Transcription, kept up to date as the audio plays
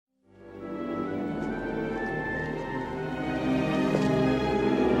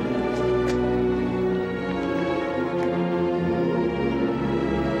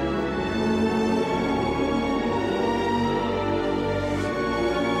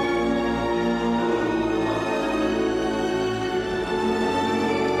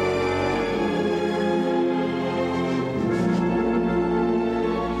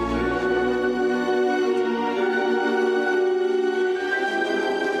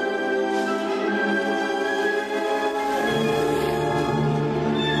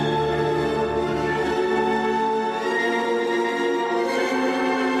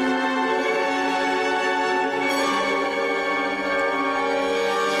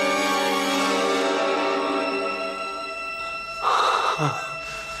Wow.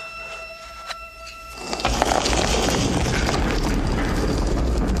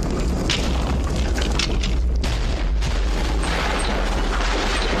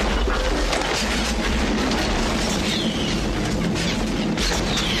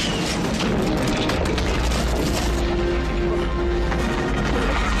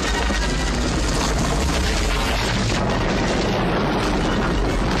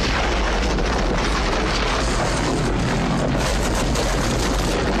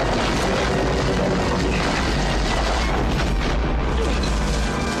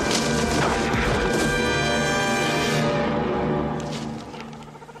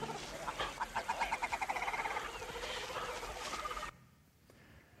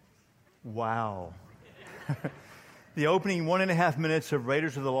 The opening 1.5 minutes of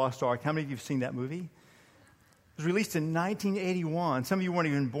Raiders of the Lost Ark. How many of you have seen that movie? It was released in 1981. Some of you weren't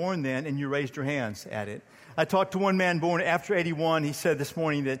even born then, and you raised your hands at it. I talked to one man born after 81. He said this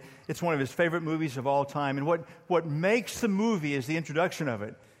morning that it's one of his favorite movies of all time. And what makes the movie is the introduction of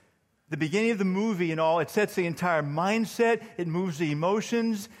it. The beginning of the movie and all, it sets the entire mindset. It moves the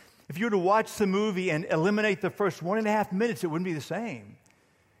emotions. If you were to watch the movie and eliminate the first 1.5 minutes, it wouldn't be the same.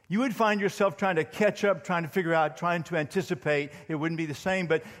 You would find yourself trying to catch up, trying to figure out, trying to anticipate. It wouldn't be the same.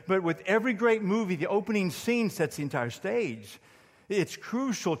 But with every great movie, the opening scene sets the entire stage. It's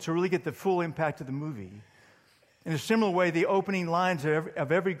crucial to really get the full impact of the movie. In a similar way, the opening lines of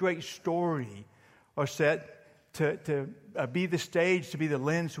every great story are set to be the stage, to be the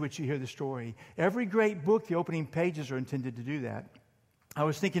lens through which you hear the story. Every great book, the opening pages are intended to do that. I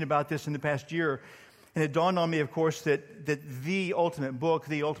was thinking about this in the past year, and it dawned on me, of course, that the ultimate book,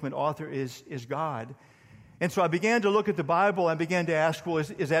 the ultimate author is God. And so I began to look at the Bible and began to ask, well,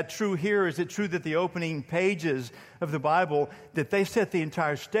 is that true here? Is it true that the opening pages of the Bible, that they set the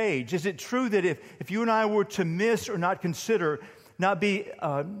entire stage? Is it true that if you and I were to miss or not consider, not be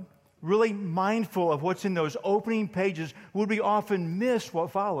really mindful of what's in those opening pages, would we often miss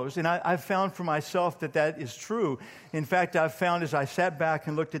what follows? And I've found for myself that is true. In fact, I've found as I sat back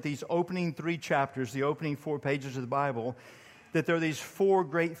and looked at these opening 3 chapters, the opening 4 pages of the Bible, that there are these 4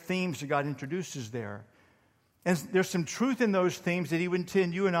 great themes that God introduces there. And there's some truth in those themes that He would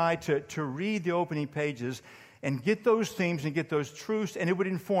intend you and I to read the opening pages and get those themes and get those truths, and it would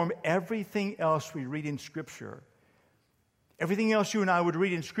inform everything else we read in Scripture. Everything else you and I would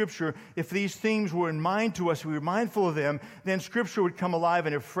read in Scripture, if these themes were in mind to us, we were mindful of them, then Scripture would come alive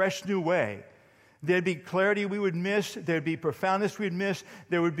in a fresh new way. There'd be clarity we would miss. There'd be profoundness we'd miss.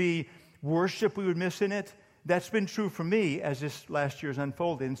 There would be worship we would miss in it. That's been true for me as this last year has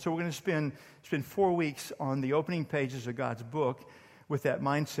unfolded. And so we're going to spend 4 weeks on the opening pages of God's book with that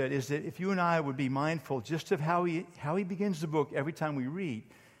mindset, is that if you and I would be mindful just of how he begins the book every time we read,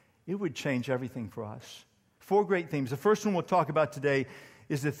 it would change everything for us. 4 great themes. The first one we'll talk about today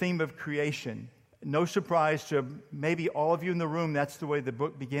is the theme of creation. No surprise to maybe all of you in the room, that's the way the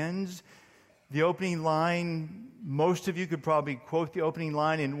book begins. The opening line, most of you could probably quote the opening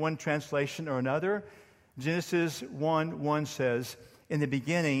line in one translation or another. Genesis 1:1 says, "In the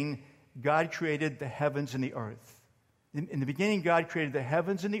beginning, God created the heavens and the earth." In the beginning, God created the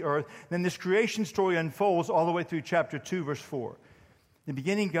heavens and the earth. Then this creation story unfolds all the way through chapter 2, verse 4. In the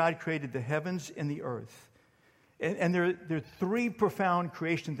beginning, God created the heavens and the earth. And there are 3 profound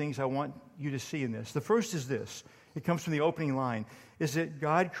creation things I want you to see in this. The first is this. It comes from the opening line, is that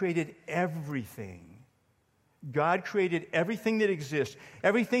God created everything. God created everything that exists.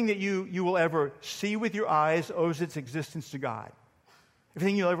 Everything that you will ever see with your eyes owes its existence to God.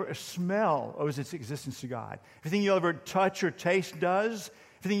 Everything you'll ever smell owes its existence to God. Everything you'll ever touch or taste does.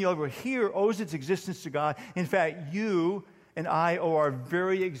 Everything you'll ever hear owes its existence to God. In fact, you and I owe our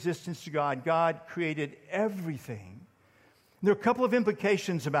very existence to God. God created everything. There are a couple of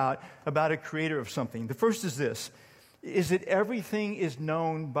implications about a creator of something. The first is this, is that everything is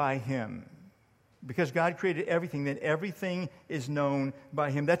known by Him. Because God created everything, then everything is known by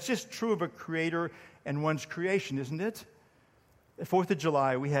Him. That's just true of a creator and one's creation, isn't it? The 4th of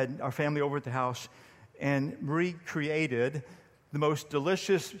July, we had our family over at the house, and Marie created the most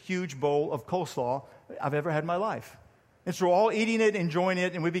delicious, huge bowl of coleslaw I've ever had in my life. And so we're all eating it, enjoying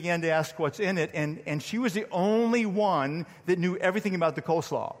it, and we began to ask what's in it, and she was the only one that knew everything about the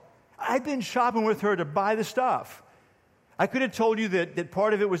coleslaw. I'd been shopping with her to buy the stuff. I could have told you that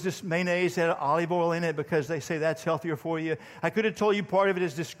part of it was this mayonnaise that had olive oil in it because they say that's healthier for you. I could have told you part of it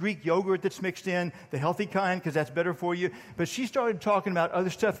is this Greek yogurt that's mixed in, the healthy kind, because that's better for you. But she started talking about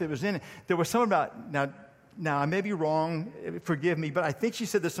other stuff that was in it. There was some about, now I may be wrong, forgive me, but I think she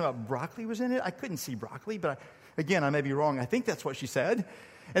said there's something about broccoli was in it. I couldn't see broccoli, but again, I may be wrong. I think that's what she said.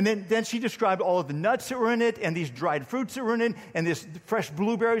 And then she described all of the nuts that were in it, and these dried fruits that were in it, and these fresh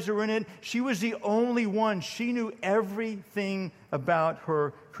blueberries that were in it. She was the only one. She knew everything about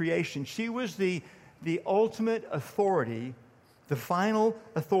her creation. She was the ultimate authority, the final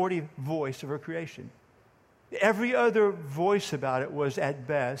authority voice of her creation. Every other voice about it was, at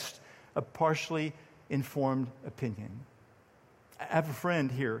best, a partially informed opinion. I have a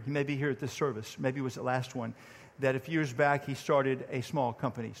friend here. He may be here at this service. Maybe it was the last one. That a few years back, he started a small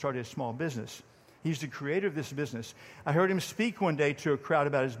company, started a small business. He's the creator of this business. I heard him speak one day to a crowd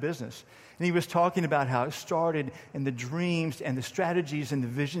about his business. And he was talking about how it started and the dreams and the strategies and the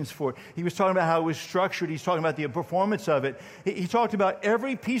visions for it. He was talking about how it was structured. He's talking about the performance of it. He talked about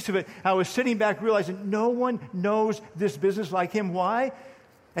every piece of it. I was sitting back realizing no one knows this business like him. Why?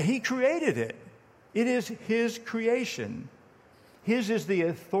 He created it. It is his creation. His is the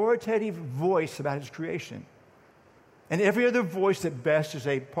authoritative voice about his creation. And every other voice at best is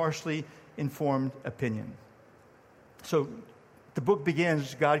a partially informed opinion. So the book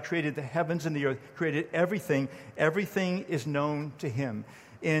begins, God created the heavens and the earth, created everything. Everything is known to him.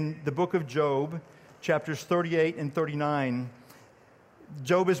 In the book of Job, chapters 38 and 39,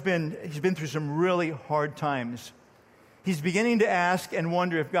 Job he's been through some really hard times. He's beginning to ask and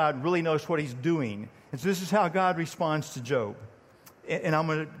wonder if God really knows what he's doing. And so this is how God responds to Job. And I'm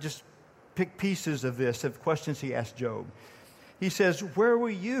going to just pick pieces of this, of questions he asked Job. He says, "Where were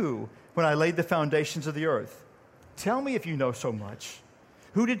you when I laid the foundations of the earth? Tell me if you know so much.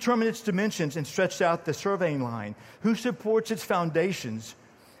 Who determined its dimensions and stretched out the surveying line? Who supports its foundations?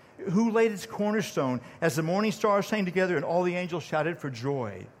 Who laid its cornerstone as the morning stars sang together and all the angels shouted for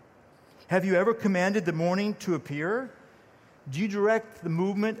joy? Have you ever commanded the morning to appear? Do you direct the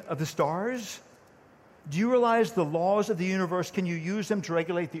movement of the stars? Do you realize the laws of the universe? Can you use them to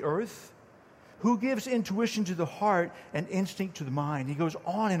regulate the earth? Who gives intuition to the heart and instinct to the mind?" He goes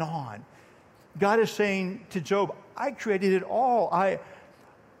on and on. God is saying to Job, I created it all.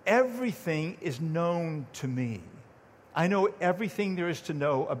 Everything is known to me. I know everything there is to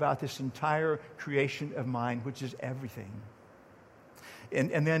know about this entire creation of mine, which is everything.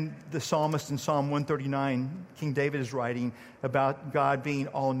 And then the psalmist in Psalm 139, King David is writing about God being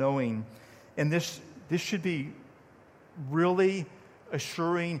all-knowing. And this should be really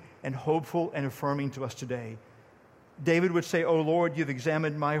assuring and hopeful and affirming to us today. David would say, "O Lord, you've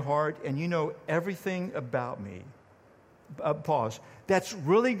examined my heart, and you know everything about me." Pause. That's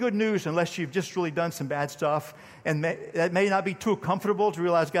really good news unless you've just really done some bad stuff. And that may not be too comfortable to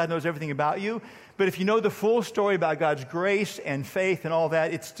realize God knows everything about you. But if you know the full story about God's grace and faith and all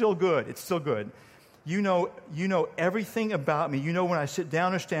that, it's still good. It's still good. You know everything about me. You know when I sit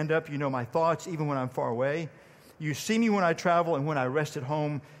down or stand up. You know my thoughts, even when I'm far away. You see me when I travel and when I rest at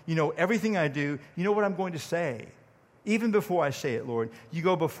home. You know everything I do. You know what I'm going to say, even before I say it, Lord. You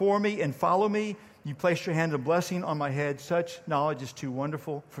go before me and follow me. You place your hand of blessing on my head. Such knowledge is too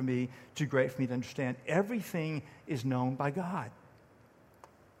wonderful for me, too great for me to understand. Everything is known by God.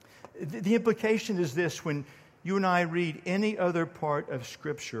 The implication is this: when you and I read any other part of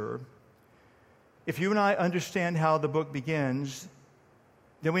Scripture, if you and I understand how the book begins,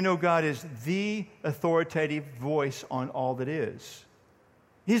 then we know God is the authoritative voice on all that is.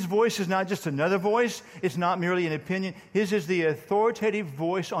 His voice is not just another voice. It's not merely an opinion. His is the authoritative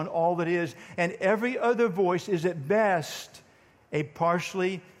voice on all that is. And every other voice is at best a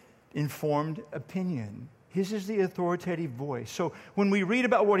partially informed opinion. His is the authoritative voice. So when we read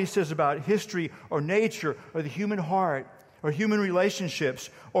about what he says about history or nature or the human heart or human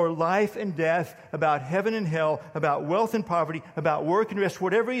relationships or life and death, about heaven and hell, about wealth and poverty, about work and rest,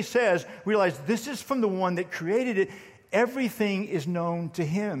 whatever he says, realize this is from the one that created it. Everything is known to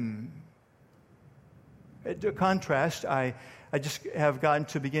him. To contrast, I just have gotten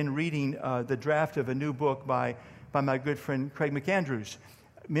to begin reading the draft of a new book by my good friend Craig McAndrews.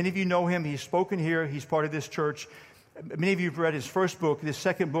 Many of you know him. He's spoken here. He's part of this church. Many of you have read his first book. This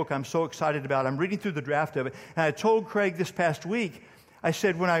second book I'm so excited about. I'm reading through the draft of it. And I told Craig this past week, I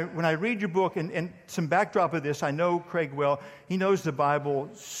said, when I read your book, and some backdrop of this, I know Craig well. He knows the Bible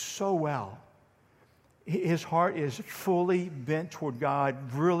so well. His heart is fully bent toward God,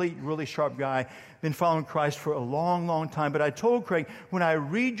 really, really sharp guy. Been following Christ for a long, long time. But I told Craig, when I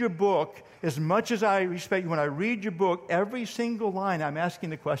read your book, as much as I respect you, when I read your book, every single line I'm asking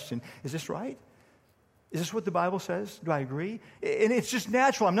the question, is this right? Is this what the Bible says? Do I agree? And it's just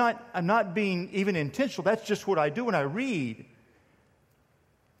natural. I'm not being even intentional. That's just what I do when I read.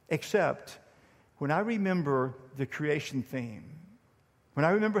 Except when I remember the creation theme. When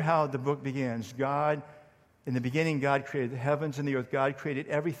I remember how the book begins, God In the beginning, God created the heavens and the earth. God created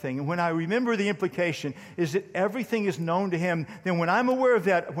everything. And when I remember the implication is that everything is known to him, then when I'm aware of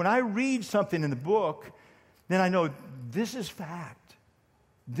that, when I read something in the book, then I know this is fact.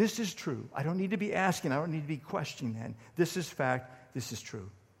 This is true. I don't need to be asking. I don't need to be questioning then. This is fact. This is true.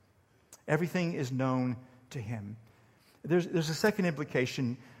 Everything is known to him. There's a second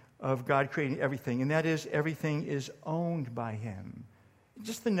implication of God creating everything, and that is everything is owned by him.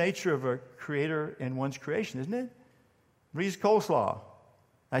 Just the nature of a creator and one's creation, isn't it? Ree's coleslaw.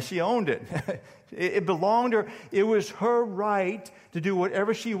 She owned it. It belonged to her. It was her right to do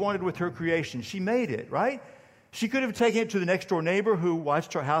whatever she wanted with her creation. She made it, right? She could have taken it to the next door neighbor who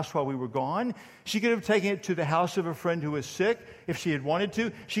watched our house while we were gone. She could have taken it to the house of a friend who was sick if she had wanted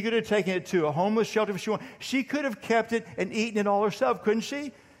to. She could have taken it to a homeless shelter if she wanted. She could have kept it and eaten it all herself, couldn't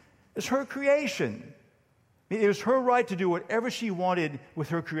she? It's her creation. It was her right to do whatever she wanted with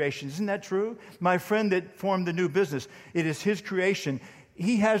her creation. Isn't that true? My friend that formed the new business, it is his creation.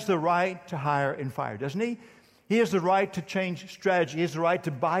 He has the right to hire and fire, doesn't he? He has the right to change strategy. He has the right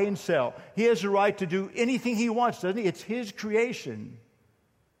to buy and sell. He has the right to do anything he wants, doesn't he? It's his creation.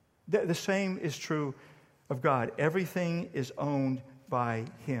 The same is true of God. Everything is owned by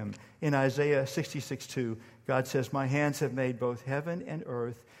him. In Isaiah 66:2, God says, "My hands have made both heaven and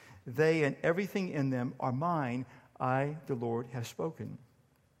earth. They and everything in them are mine. I, the Lord, have spoken."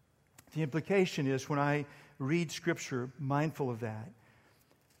 The implication is when I read Scripture mindful of that,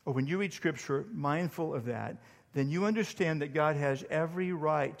 or when you read Scripture mindful of that, then you understand that God has every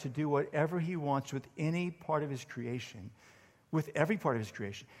right to do whatever he wants with any part of his creation, with every part of his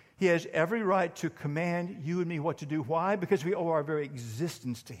creation. He has every right to command you and me what to do. Why? Because we owe our very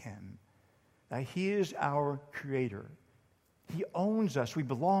existence to him. Now, he is our creator. He owns us. We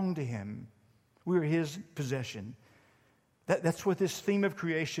belong to him. We're his possession. That's what this theme of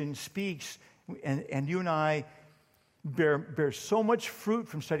creation speaks. And you and I bear so much fruit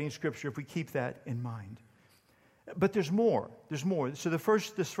from studying Scripture if we keep that in mind. But there's more. There's more. So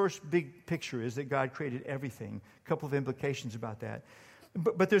this first big picture is that God created everything. A couple of implications about that.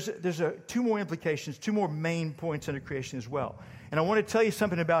 But there's two more implications, two more main points under creation as well. And I want to tell you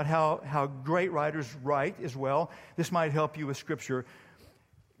something about how great writers write as well. This might help you with Scripture.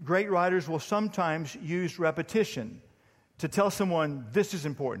 Great writers will sometimes use repetition to tell someone this is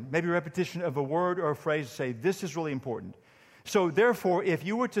important. Maybe repetition of a word or a phrase to say this is really important. So therefore, if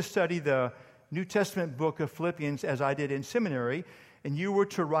you were to study the New Testament book of Philippians as I did in seminary, and you were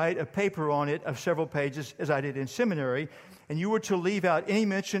to write a paper on it of several pages as I did in seminary, and you were to leave out any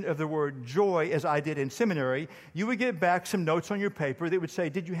mention of the word joy as I did in seminary, you would get back some notes on your paper that would say,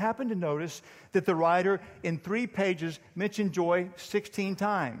 did you happen to notice that the writer in 3 pages mentioned joy 16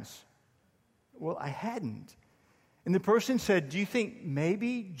 times? Well, I hadn't. And the person said, do you think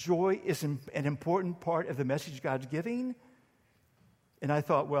maybe joy is an important part of the message God's giving? And I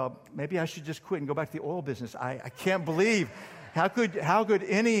thought, well, maybe I should just quit and go back to the oil business. I can't believe, how could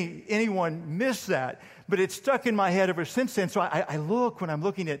anyone miss that? But it's stuck in my head ever since then. So I look, when I'm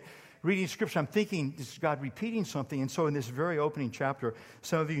looking at reading Scripture, I'm thinking, this is God repeating something. And so in this very opening chapter,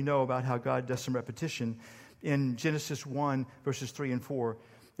 some of you know about how God does some repetition. In Genesis 1, verses 3 and 4,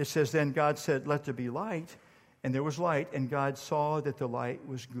 it says, then God said, let there be light. And there was light, and God saw that the light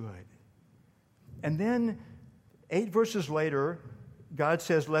was good. And then 8 verses later, God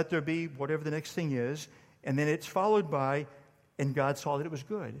says, let there be whatever the next thing is. And then it's followed by, and God saw that it was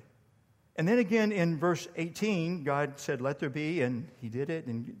good. And then again in verse 18, God said, let there be, and he did it,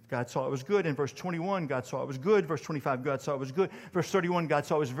 and God saw it was good. In verse 21, God saw it was good. Verse 25, God saw it was good. Verse 31, God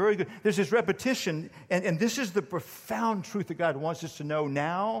saw it was very good. There's this repetition, and this is the profound truth that God wants us to know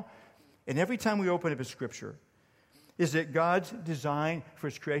now. And every time we open up a Scripture, is that God's design for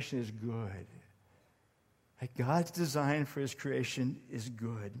his creation is good. That God's design for his creation is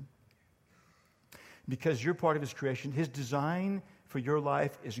good. Because you're part of his creation, his design for your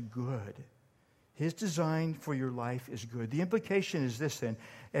life is good. His design for your life is good. The implication is this then.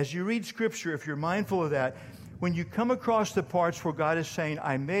 As you read Scripture, if you're mindful of that, when you come across the parts where God is saying,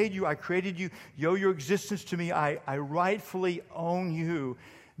 I made you, I created you, you owe your existence to me, I rightfully own you,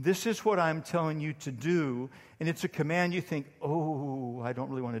 this is what I'm telling you to do, and it's a command you think, oh, I don't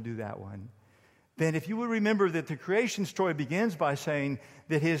really want to do that one. Then if you would remember that the creation story begins by saying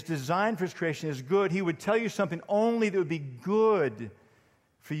that his design for his creation is good, he would tell you something only that would be good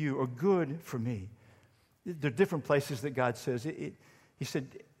for you or good for me. There are different places that God says. He said,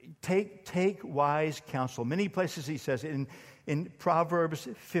 take wise counsel. Many places he says it. In Proverbs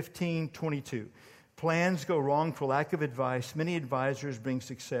 15:22. Plans go wrong for lack of advice. Many advisors bring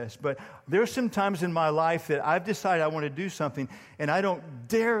success. But there's some times in my life that I've decided I want to do something, and I don't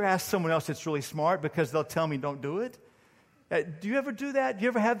dare ask someone else that's really smart because they'll tell me don't do it. Do you ever do that? Do you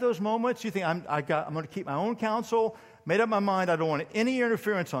ever have those moments? You think, I'm going to keep my own counsel, made up my mind, I don't want any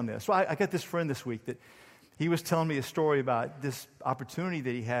interference on this. So I got this friend this week that he was telling me a story about this opportunity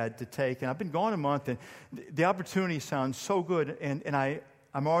that he had to take. And I've been gone a month, and the opportunity sounds so good. And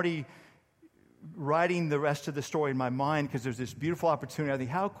I'm already writing the rest of the story in my mind because there's this beautiful opportunity. I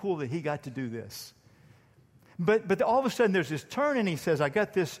think, how cool that he got to do this. But all of a sudden there's this turn, and he says, I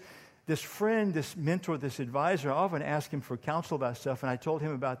got this friend, this mentor, this advisor. I often ask him for counsel about stuff, and I told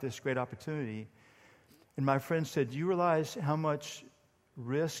him about this great opportunity. And my friend said, do you realize how much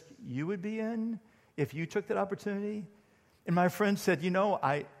risk you would be in if you took that opportunity? And my friend said,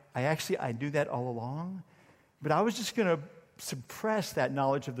 I do that all along, but I was just going to suppress that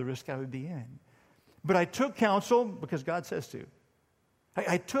knowledge of the risk I would be in. But I took counsel because God says to.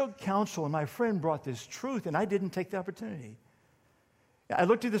 I took counsel, and my friend brought this truth, and I didn't take the opportunity. I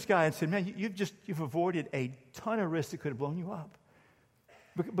looked at this guy and said, man, you've avoided a ton of risk that could have blown you up.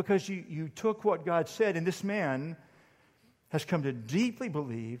 Because you took what God said, and this man has come to deeply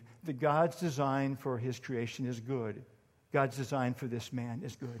believe that God's design for his creation is good. God's design for this man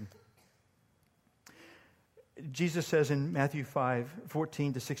is good. Jesus says in Matthew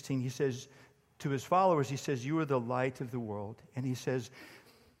 5:14-16, he says to his followers, he says, you are the light of the world. And he says,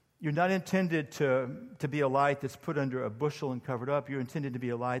 you're not intended to be a light that's put under a bushel and covered up. You're intended to be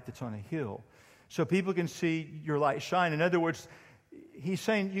a light that's on a hill, so people can see your light shine. In other words, he's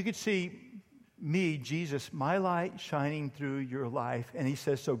saying you could see me, Jesus, my light shining through your life. And he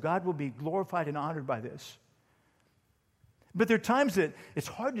says, so God will be glorified and honored by this. But there are times that it's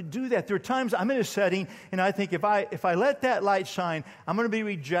hard to do that. There are times I'm in a setting and I think if I let that light shine, I'm going to be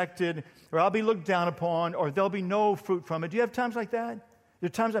rejected, or I'll be looked down upon, or there'll be no fruit from it. Do you have times like that? There are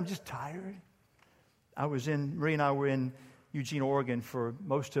times I'm just tired. Marie and I were in Eugene, Oregon for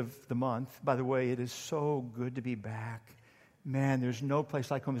most of the month. By the way, it is so good to be back. Man, there's no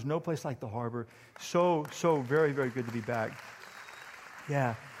place like home. There's no place like the harbor. So very, very good to be back.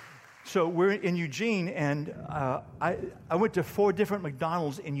 Yeah. So we're in Eugene, and I went to 4 different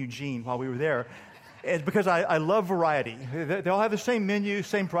McDonald's in Eugene while we were there. It's because I love variety. They all have the same menu,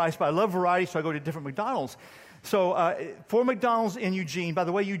 same price, but I love variety, so I go to different McDonald's. So 4 McDonald's in Eugene. By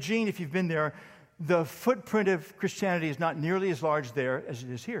the way, Eugene, if you've been there, the footprint of Christianity is not nearly as large there as it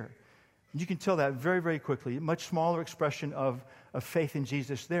is here. You can tell that very, very quickly. A much smaller expression of faith in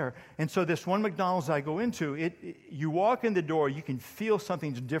Jesus there. And so this one McDonald's I go into, you walk in the door, you can feel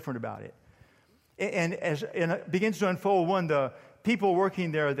something's different about it. And it begins to unfold, the people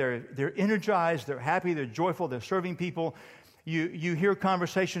working there, they're energized, they're happy, they're joyful, they're serving people. You hear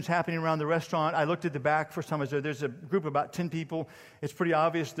conversations happening around the restaurant. I looked at the back first time I was there. There's a group of about 10 people. It's pretty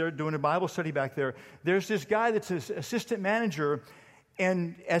obvious they're doing a Bible study back there. There's this guy that's an assistant manager.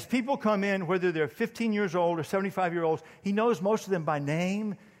 And as people come in, whether they're 15 years old or 75-year-olds, he knows most of them by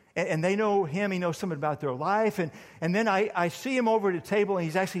name, and they know him. He knows something about their life. And then I see him over at a table,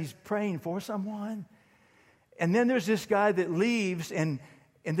 and he's praying for someone. And then there's this guy that leaves, and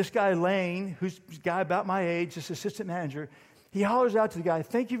this guy, Lane, who's a guy about my age, this assistant manager, he hollers out to the guy,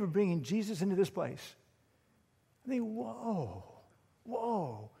 thank you for bringing Jesus into this place. I think,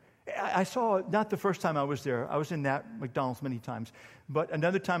 whoa. I saw, not the first time I was there, I was in that McDonald's many times, but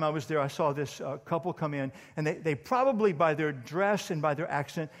another time I was there, I saw this couple come in, and they probably, by their dress and by their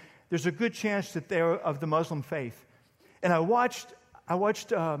accent, there's a good chance that they're of the Muslim faith. And I watched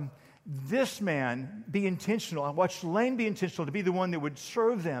this man be intentional. I watched Lane be intentional to be the one that would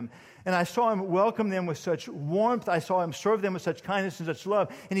serve them. And I saw him welcome them with such warmth. I saw him serve them with such kindness and such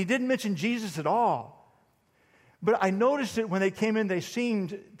love. And he didn't mention Jesus at all. But I noticed that when they came in, they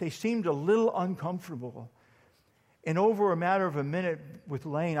seemed a little uncomfortable. And over a matter of a minute with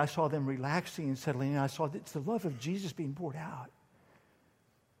Lane, I saw them relaxing and settling in. I saw it's the love of Jesus being poured out.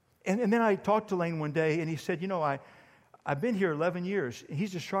 And then I talked to Lane one day, and he said, I've been here 11 years.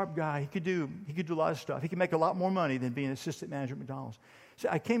 He's a sharp guy. He could do a lot of stuff. He could make a lot more money than being an assistant manager at McDonald's. So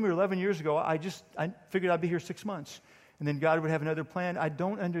I came here 11 years ago. I figured I'd be here 6 months, and then God would have another plan. I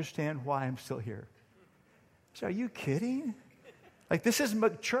don't understand why I'm still here. So are you kidding? Like, this is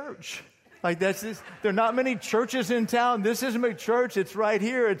McChurch. Like, there are not many churches in town. This is McChurch. It's right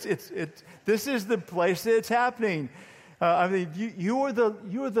here. This is the place that it's happening. You are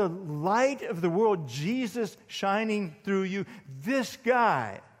the light of the world. Jesus shining through you. This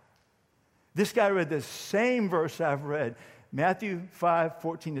guy read the same verse I've read, Matthew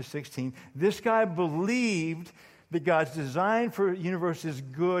 5:14-16. This guy believed that God's design for the universe is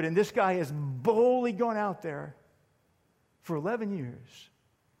good, and this guy has boldly gone out there for 11 years.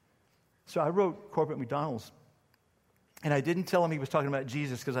 So I wrote corporate McDonald's, and I didn't tell him he was talking about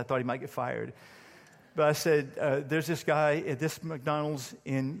Jesus because I thought he might get fired. But I said, there's this guy at this McDonald's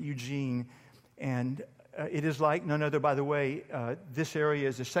in Eugene, and it is like none other, by the way. This area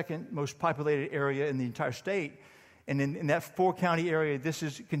is the second most populated area in the entire state. And in that 4-county area, this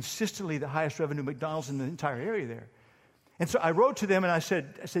is consistently the highest revenue McDonald's in the entire area there. And so I wrote to them and I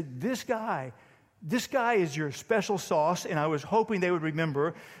said, this guy is your special sauce. And I was hoping they would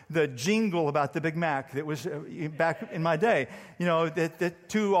remember the jingle about the Big Mac that was back in my day. You know, the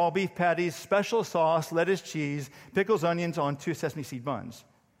 2 all-beef patties, special sauce, lettuce, cheese, pickles, onions on 2 sesame seed buns.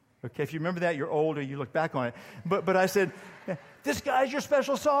 Okay, if you remember that, you're old or you look back on it. But I said, this guy's your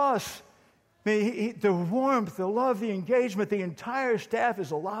special sauce. I mean, the warmth, the love, the engagement, the entire staff is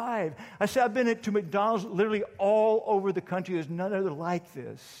alive. I said, I've been to McDonald's literally all over the country. There's none other like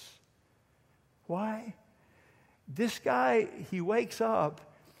this. Why? This guy, he wakes up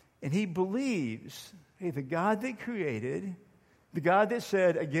and he believes, hey, the God that created, the God that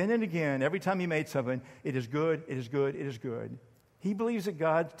said again and again, every time he made something, it is good, it is good, it is good. He believes that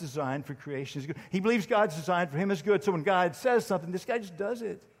God's design for creation is good. He believes God's design for him is good. So when God says something, this guy just does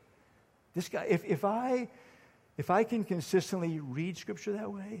it. This guy, if I can consistently read Scripture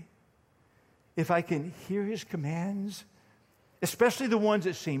that way, if I can hear his commands, especially the ones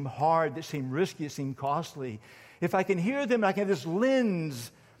that seem hard, that seem risky, that seem costly, if I can hear them, I can have this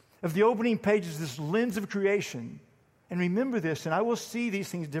lens of the opening pages, this lens of creation, and remember this, and I will see these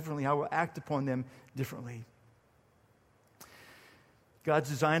things differently. I will act upon them differently. God's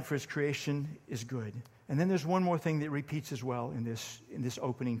design for his creation is good. And then there's one more thing that repeats as well in this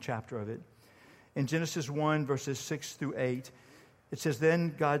opening chapter of it. In Genesis 1, verses 6 through 8, it says,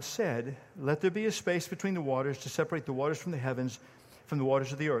 Then God said, Let there be a space between the waters to separate the waters from the heavens from the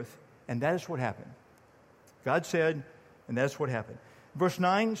waters of the earth. And that is what happened. God said, and that's what happened. Verse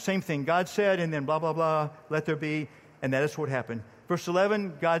 9, same thing. God said, and then blah, blah, blah, let there be, and that is what happened. Verse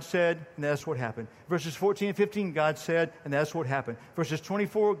 11, God said, and that's what happened. Verses 14 and 15, God said, and that's what happened. Verses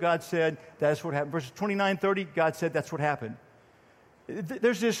 24, God said, that's what happened. Verses 29, 30, God said, that's what happened.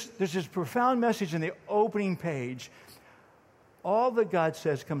 There's this profound message in the opening page. All that God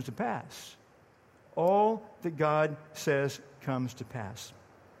says comes to pass. All that God says comes to pass.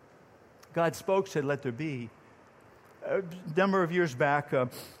 God spoke, said, let there be. A number of years back,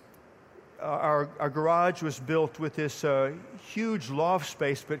 our garage was built with this huge loft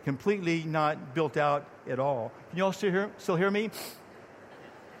space, but completely not built out at all. Can you all still hear me?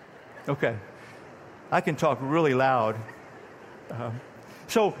 Okay. I can talk really loud.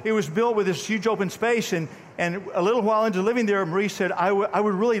 So it was built with this huge open space, and a little while into living there, Marie said, I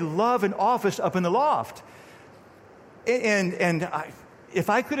would really love an office up in the loft. And if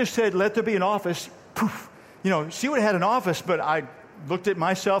I could have said, let there be an office, poof, she would have had an office, but I looked at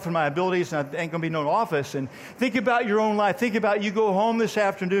myself and my abilities, and I ain't going to be no office. And think about your own life. Think about you go home this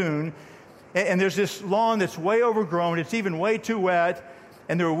afternoon, and there's this lawn that's way overgrown. It's even way too wet,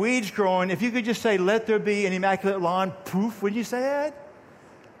 and there are weeds growing. If you could just say, let there be an immaculate lawn, poof, would you say that?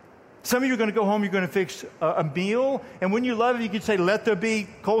 Some of you are going to go home, you're going to fix a meal, and when you love it, you could say, let there be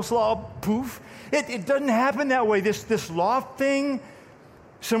coleslaw, poof. It doesn't happen that way. This loft thing,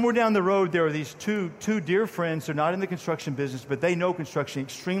 somewhere down the road, there are these two dear friends. They're not in the construction business, but they know construction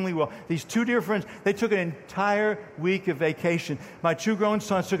extremely well. These 2 dear friends, they took an entire week of vacation. My 2 grown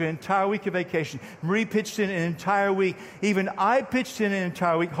sons took an entire week of vacation. Marie pitched in an entire week. Even I pitched in an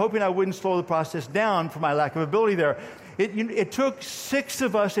entire week, hoping I wouldn't slow the process down for my lack of ability there. It took 6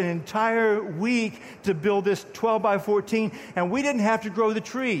 of us an entire week to build this 12 by 14, and we didn't have to grow the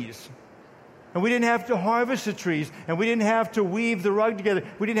trees. And we didn't have to harvest the trees. And we didn't have to weave the rug together.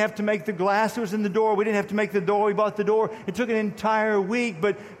 We didn't have to make the glass that was in the door. We didn't have to make the door. We bought the door. It took an entire week.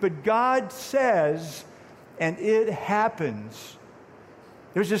 But God says, and it happens.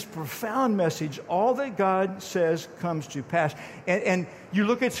 There's this profound message. All that God says comes to pass. And you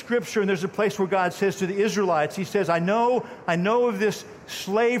look at Scripture, and there's a place where God says to the Israelites, He says, I know of this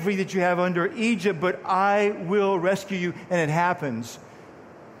slavery that you have under Egypt, but I will rescue you. And it happens.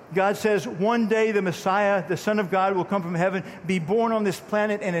 God says one day the Messiah, the Son of God, will come from heaven, be born on this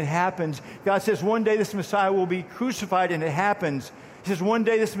planet, and it happens. God says one day this Messiah will be crucified, and it happens. He says one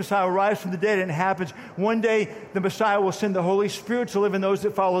day this Messiah will rise from the dead, and it happens. One day the Messiah will send the Holy Spirit to live in those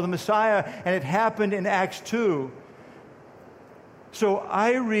that follow the Messiah, and it happened in Acts 2. So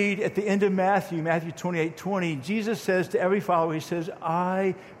I read at the end of Matthew 28:20, Jesus says to every follower, He says,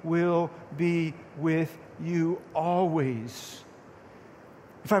 I will be with you always.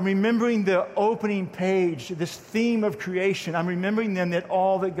 if I'm remembering the opening page, this theme of creation, I'm remembering then that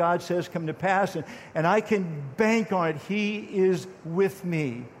all that God says come to pass, and I can bank on it. He is with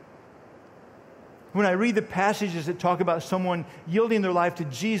me. When I read the passages that talk about someone yielding their life to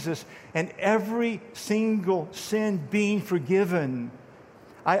Jesus and every single sin being forgiven,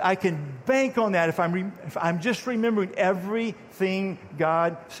 I can bank on that if I'm just remembering everything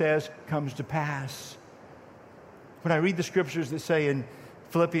God says comes to pass. When I read the scriptures that say in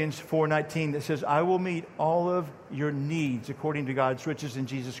Philippians 4:19 that says, I will meet all of your needs according to God's riches in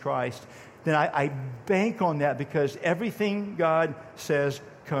Jesus Christ, then I bank on that because everything God says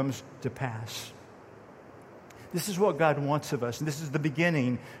comes to pass. This is what God wants of us, and this is the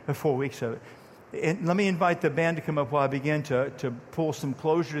beginning of 4 weeks of it. And let me invite the band to come up while I begin to pull some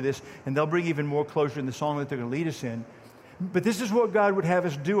closure to this, and they'll bring even more closure in the song that they're going to lead us in. But this is what God would have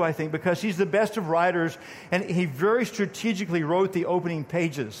us do, I think, because He's the best of writers, and He very strategically wrote the opening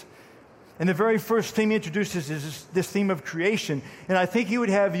pages. And the very first theme He introduces is this theme of creation. And I think He would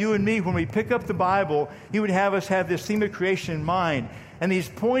have you and me, when we pick up the Bible, He would have us have this theme of creation in mind. And these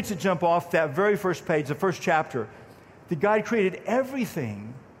points that jump off that very first page, the first chapter, that God created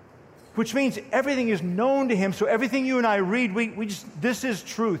everything, which means everything is known to Him. So everything you and I read, this is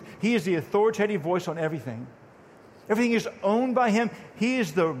truth. He is the authoritative voice on everything. Everything is owned by Him. He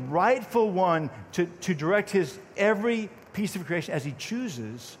is the rightful one to direct His every piece of creation as He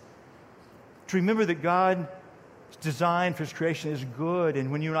chooses. To remember that God's design for His creation is good.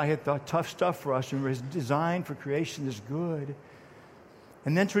 And when you and I hit the tough stuff for us, remember His design for creation is good.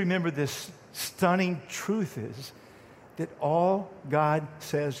 And then to remember this stunning truth is that all God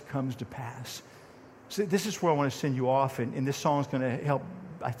says comes to pass. So this is where I want to send you off. And this song is going to help,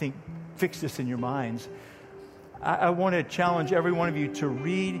 I think, fix this in your minds. I want to challenge every one of you to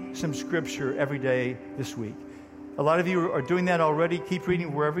read some scripture every day this week. A lot of you are doing that already. Keep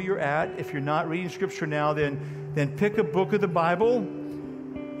reading wherever you're at. If you're not reading scripture now, then pick a book of the Bible.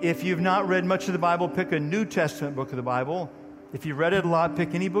 If you've not read much of the Bible, pick a New Testament book of the Bible. If you've read it a lot,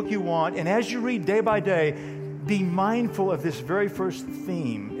 pick any book you want. And as you read day by day, be mindful of this very first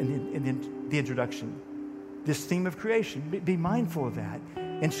theme in the introduction, this theme of creation. Be mindful of that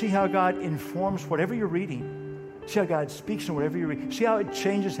and see how God informs whatever you're reading. See how God speaks in whatever you read. See how it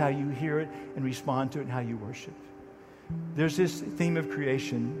changes how you hear it and respond to it and how you worship. There's this theme of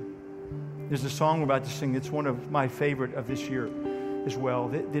creation. There's a song we're about to sing that's one of my favorite of this year as well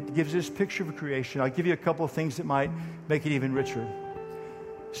that gives this picture of creation. I'll give you a couple of things that might make it even richer.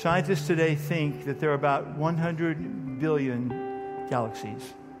 Scientists today think that there are about 100 billion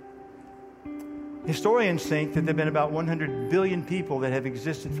galaxies. Historians think that there have been about 100 billion people that have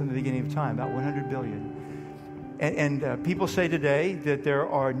existed from the beginning of time, about 100 billion. And people say today that there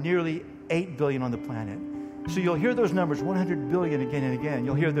are nearly 8 billion on the planet. So you'll hear those numbers, 100 billion again and again.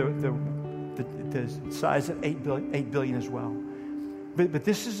 You'll hear the size of 8 billion as well. But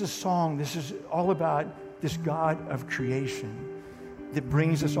this is a song, this is all about this God of creation that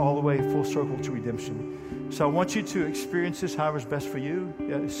brings us all the way full circle to redemption. So I want you to experience this however is best for you,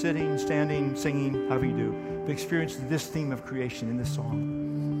 sitting, standing, singing, however you do. But experience this theme of creation in this song.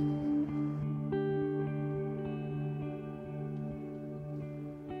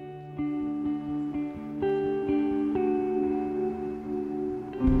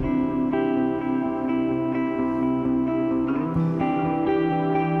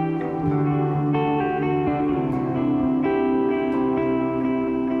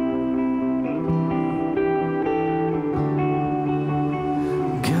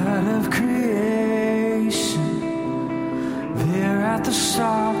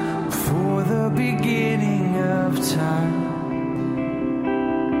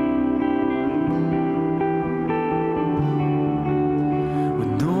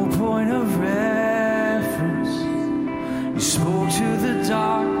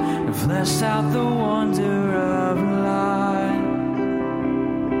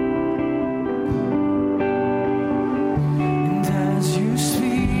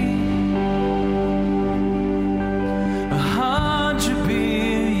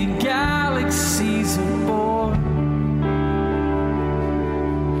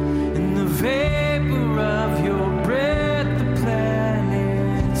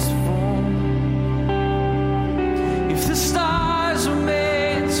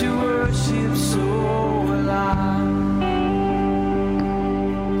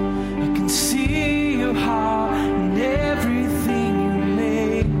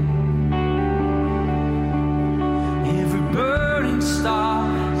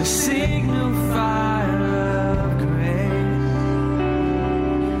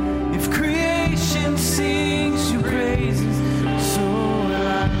 Sings your praises so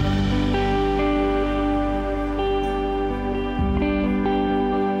loud.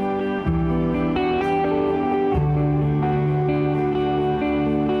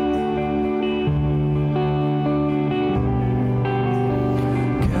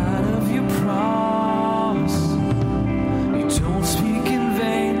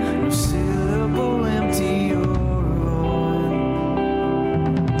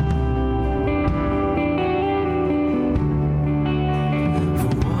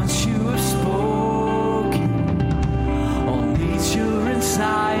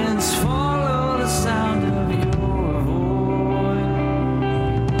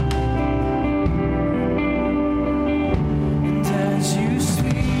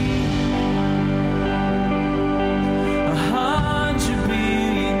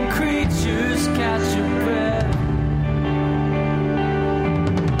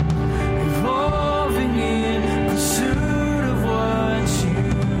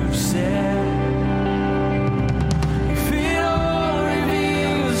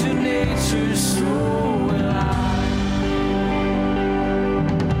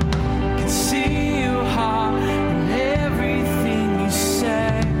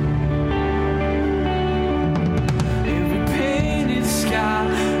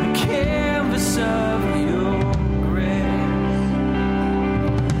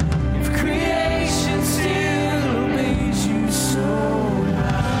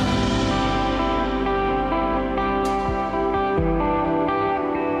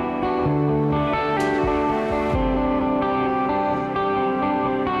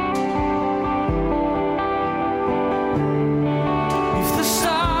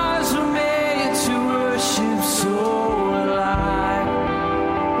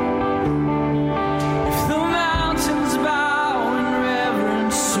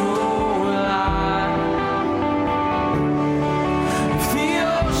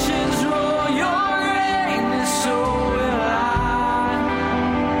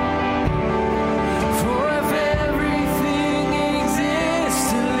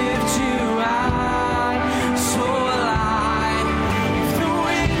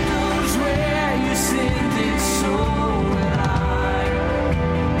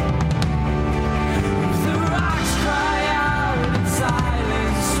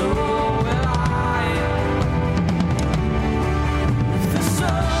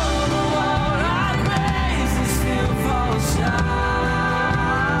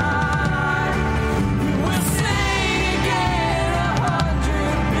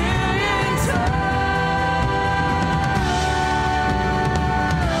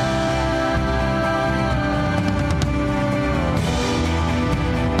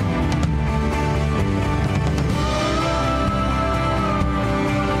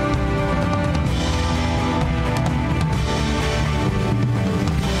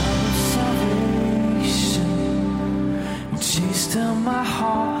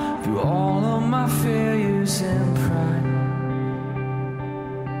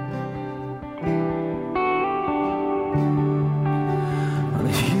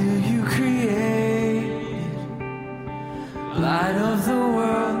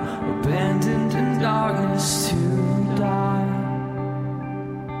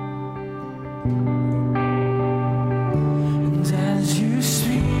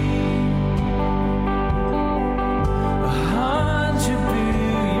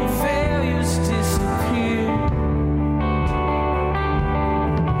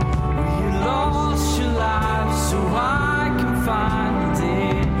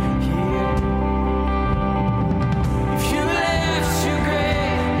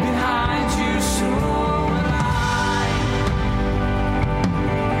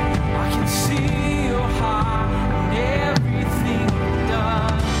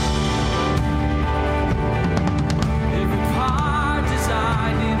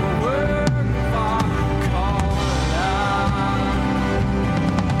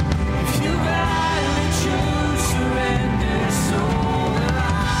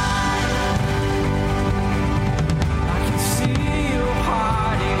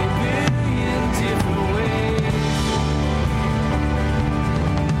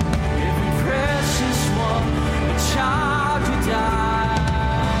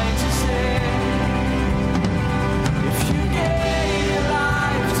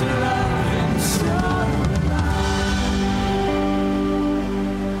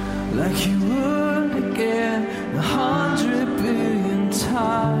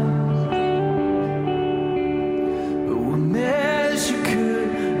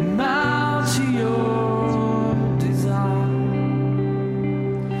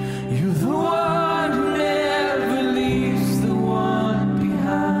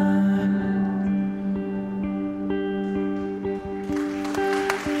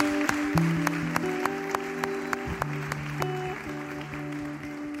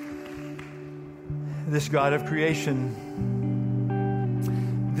 This God of creation,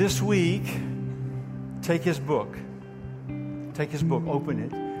 this week, take his book. Take his book, open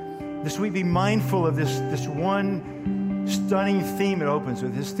it. This week, be mindful of this one stunning theme it opens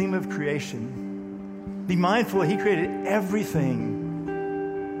with, his theme of creation. Be mindful that he created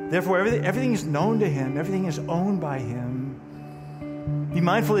everything. Therefore, everything is known to him. Everything is owned by him. Be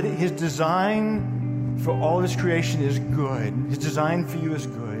mindful that his design for all of his creation is good. His design for you is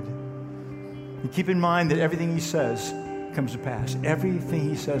good. And keep in mind that everything he says comes to pass. Everything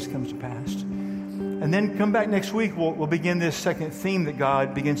he says comes to pass. And then come back next week. We'll begin this second theme that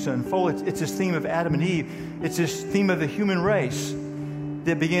God begins to unfold. It's this theme of Adam and Eve. It's this theme of the human race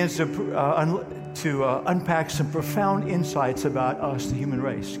that begins to unpack some profound insights about us, the human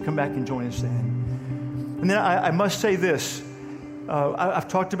race. Come back and join us then. And then I must say this. I've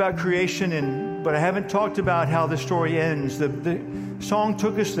talked about creation, but I haven't talked about how the story ends. The song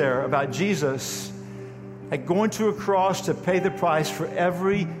took us there about Jesus going to a cross to pay the price for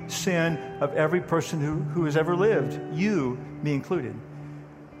every sin of every person who has ever lived, you, me included.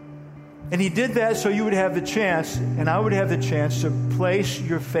 And he did that so you would have the chance, and I would have the chance, to place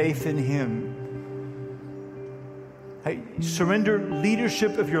your faith in him. Surrender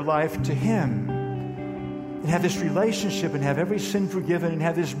leadership of your life to him. And have this relationship and have every sin forgiven and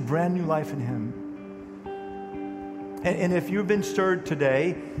have this brand new life in him. And if you've been stirred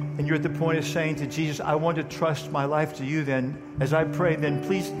today and you're at the point of saying to Jesus, I want to trust my life to you, then as I pray, then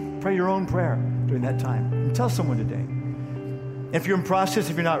please pray your own prayer during that time. And tell someone today. If you're in process,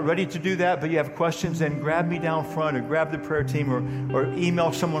 if you're not ready to do that, but you have questions, then grab me down front or grab the prayer team or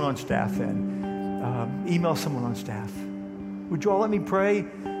email someone on staff then. Email someone on staff. Would you all let me pray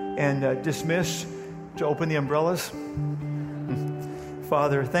and dismiss to open the umbrellas?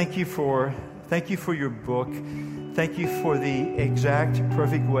 Father, thank you for your book. Thank you for the exact,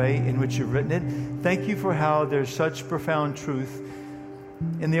 perfect way in which you've written it. Thank you for how there's such profound truth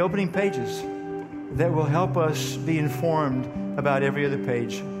in the opening pages that will help us be informed about every other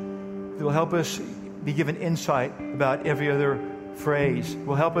page. That will help us be given insight about every other phrase.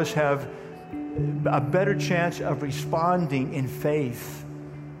 Will help us have a better chance of responding in faith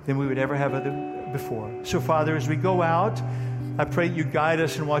than we would ever have before. So, Father, as we go out, I pray you guide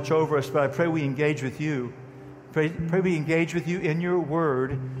us and watch over us, but I pray we engage with you. Pray we engage with you in your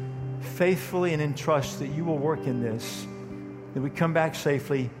word faithfully and in trust that you will work in this, that we come back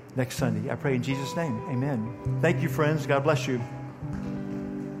safely next Sunday. I pray in Jesus' name. Amen. Thank you, friends. God bless you.